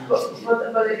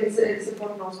 But it's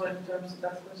important also in terms of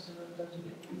that question that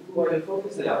who are you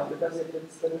focusing on? Because if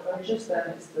it's the purchase, then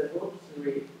it's the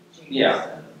grocery chains.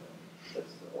 Yeah. And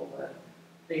that's all that.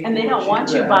 And they don't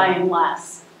want you buying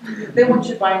less. They want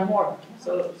you buying more.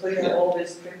 So you have all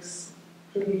these tricks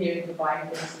tricking you into buying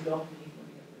things you don't need when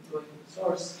you're going to the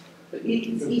stores. But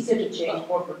it's easier to change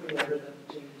corporate behavior than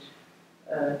to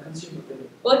change consumer behavior.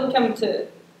 Well, it can come to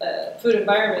food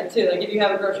environment too. Like if you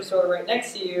have a grocery store right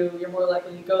next to you, you're more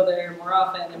likely to go there more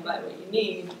often and buy what you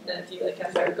need than if you have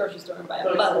to go to the grocery store and buy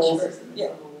a bunch.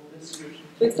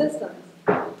 Food systems.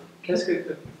 Can I ask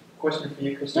a question for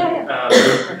you, Kristen?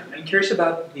 Yeah. I'm curious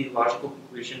about the logical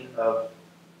conclusion of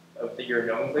your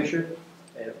nomenclature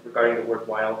regarding the word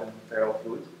wild and feral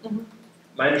foods. Mm-hmm.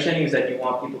 My understanding is that you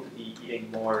want people to be eating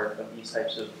more of these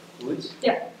types of foods.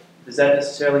 Yeah. Does that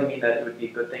necessarily mean that it would be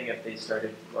a good thing if they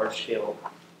started large-scale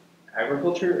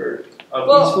agriculture of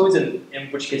these foods, and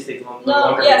in which case they no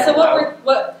longer? Yeah. So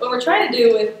what we're trying to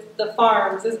do with the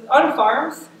farms is on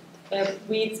farms,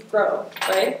 weeds grow,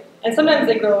 right? And sometimes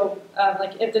they grow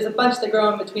like if there's a bunch that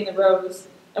grow in between the rows.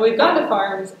 And we've gone to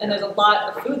farms, and there's a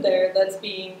lot of food there that's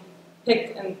being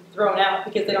picked and thrown out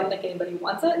because they don't think anybody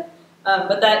wants it.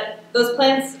 But those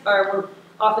plants were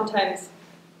oftentimes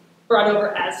brought over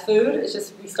as food. It's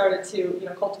just we started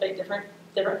to cultivate different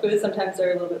foods. Sometimes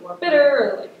they're a little bit more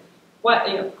bitter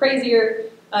or crazier.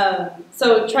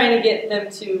 So trying to get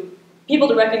people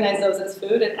to recognize those as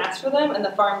food and ask for them, and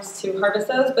the farms to harvest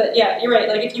those. But yeah, you're right.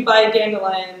 Like if you buy a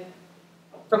dandelion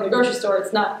from the grocery store,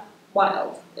 it's not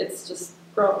wild. It's just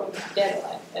growing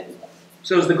dandelion.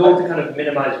 So is the goal to kind of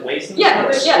minimize waste in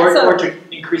this or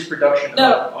to increase production?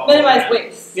 No, minimize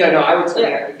waste. Yeah, no, I would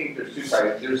say I think there's two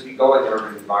sides. There's you go in the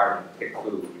urban environment and pick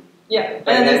food. Yeah, and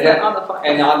then there's that on the farm.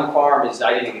 And on the farm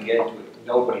I didn't even get into it.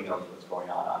 Nobody knows what's going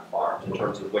on farms in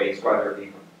terms of waste, whether it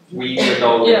be weeds that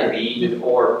could be eaten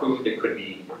or food that could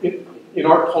be eaten. In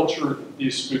our culture,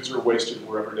 these foods are wasted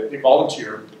wherever they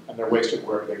volunteer, and they're wasted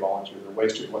wherever they volunteer. They're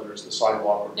wasted whether it's the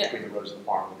sidewalk or between the rows of the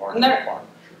farm, the barn, and the farm.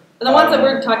 And the ones that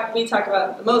we talk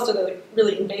about the most are the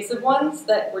really invasive ones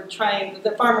that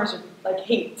the farmers are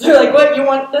hate. They're like, what, you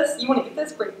want this? You want to eat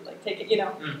this? Great, take it,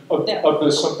 Of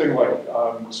this, something like,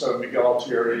 so Miguel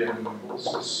Altieri and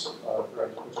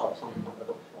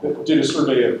did a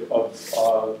survey of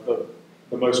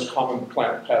the most common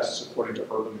plant pests according to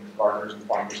urban gardeners and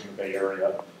farmers in the Bay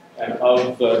Area. And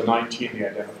of the 19 they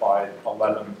identified,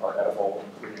 11 are edible,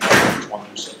 including 1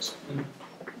 through 6.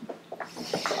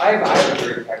 I have a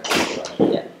very technical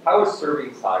question. Yeah. How is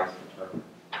serving size determined?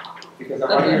 Because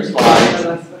on your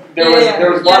slides,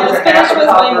 there was one the for spinach half a was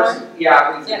cup way versus,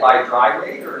 is it by dry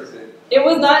weight or is it? It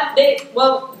was not,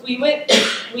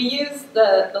 we used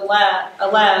a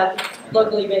lab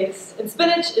locally based. And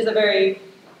spinach is a very,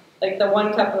 the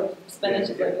 1 cup of spinach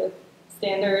is a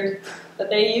standard that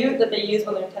they use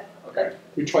when they're Okay.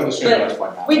 We tried to standardize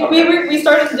by math. We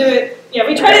started to do it, yeah,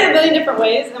 we tried it a million different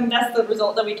ways, and that's the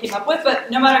result that we came up with,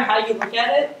 but no matter how you look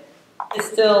at it,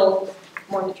 it's still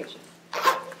more nutritious.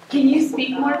 Can you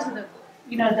speak more to the,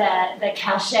 the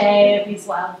cachet of these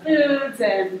wild foods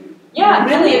and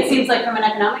really it seems like from an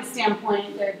economic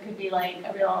standpoint there could be like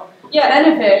a real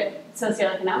benefit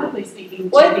socioeconomically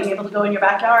speaking to being able to go in your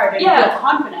backyard and feel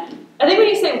confident. I think when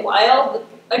you say wild,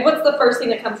 like what's the first thing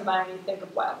that comes to mind when you think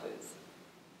of wild foods?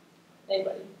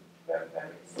 Anybody?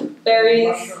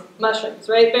 Berries, mushrooms,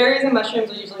 right? Berries and mushrooms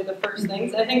are usually the first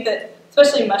things. I think that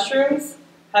especially mushrooms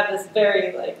have this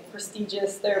very like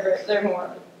prestigious. They're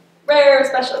more rare,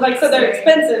 special. Like so they're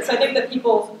expensive. So I think that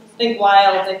people think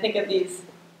wild. They think of these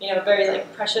very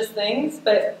like precious things.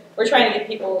 But we're trying to get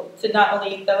people to not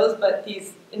only eat those, but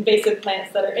these invasive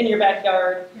plants that are in your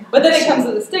backyard. But then it comes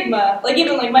to the stigma. Like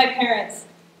even like my parents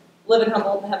live in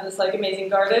Humboldt and have this like amazing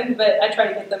garden, but I try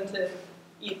to get them to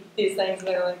eat these things, and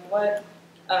they're like, what?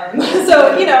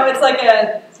 So it's like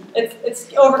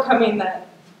it's overcoming that.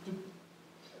 I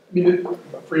mean,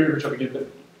 for you to jump in,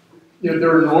 but there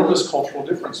are enormous cultural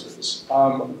differences.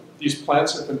 These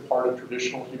plants have been part of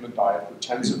traditional human diet for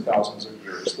tens of thousands of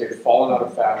years. They've fallen out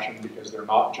of fashion because they're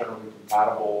not generally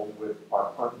compatible with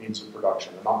our current means of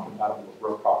production. They're not compatible with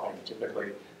row cropping. Typically,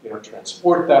 they don't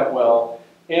transport that well,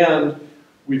 and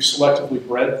we've selectively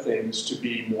bred things to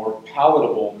be more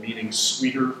palatable, meaning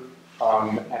sweeter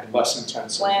and less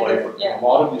intense in flavor. Yeah. And a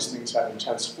lot of these things have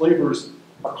intense flavors.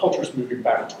 Our culture's moving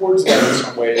back towards that in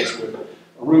some ways with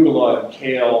arugula and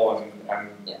kale and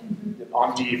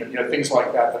endive and things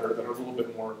like that that are a little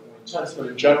bit more intense. But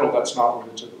in general, that's not where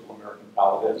the typical American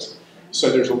palate is. So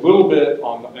there's a little bit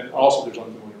on, and also there's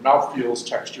unfamiliar mouthfeels,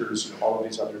 textures, all of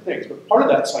these other things. But part of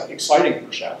that's like exciting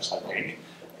for chefs, I think.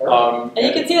 And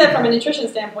you can see that from a nutrition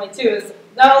standpoint too. Is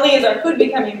not only is our food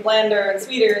becoming blander and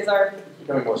sweeter, is our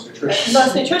becoming less nutritious.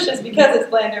 Less nutritious because it's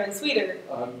blander and sweeter.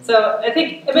 So I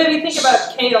think it made me think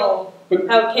about kale.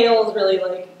 How kale has really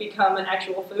like become an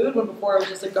actual food when before it was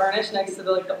just a garnish next to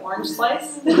the orange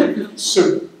slice.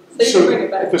 So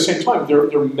at the same time, there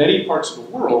are many parts of the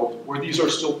world where these are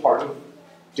still part of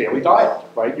daily diet,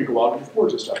 right? You go out and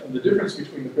forage and stuff. And the difference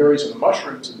between the berries and the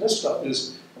mushrooms and this stuff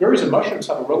is berries and mushrooms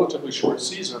have a relatively short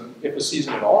season, if a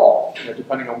season at all,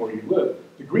 depending on where you live.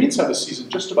 The greens have a season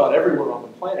just about everywhere on the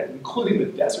planet, including the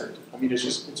desert. I mean,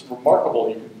 it's remarkable.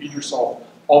 You can feed yourself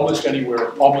almost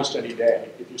anywhere, almost any day,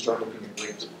 if you start looking at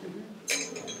greens.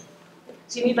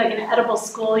 So you need like an edible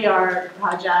schoolyard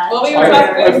project. Well,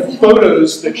 I have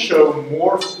photos that show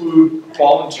more food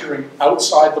volunteering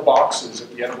outside the boxes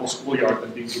at the edible schoolyard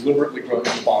than being deliberately grown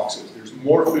in boxes. There's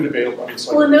more food available. It's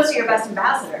like, well, and those are your best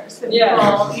ambassadors. The people,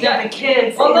 the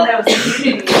kids in those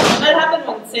communities. That happened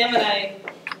when Sam and I,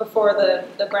 before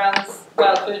the Browns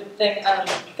wild food thing,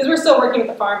 because we're still working with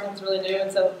the farms and it's really new, and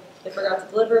so they forgot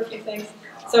to deliver a few things.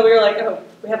 So we were like, oh,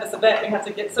 we have this event, we have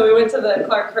to get, so we went to the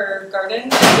Clark Kerr garden,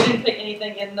 and we didn't pick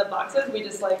anything in the boxes, we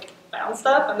just like found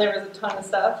stuff, and there was a ton of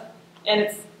stuff, and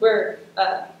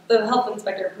the health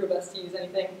inspector approved us to use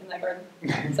anything in that garden,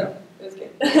 so it was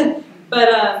good.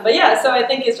 But yeah, so I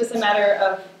think it's just a matter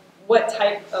of what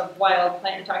type of wild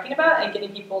plant you're talking about, and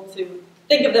getting people to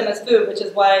think of them as food, which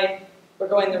is why we're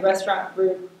going the restaurant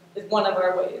route, is one of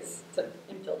our ways to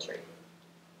infiltrate.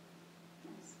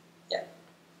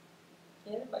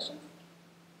 Any other questions?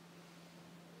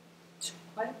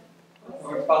 What?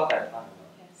 Well, it's about that time.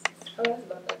 Yes. Oh, it's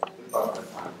about that time. It's about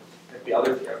that time. If the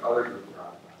other groups are on time.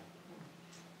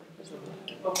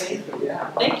 Well, thank you.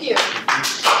 Yeah. Thank you.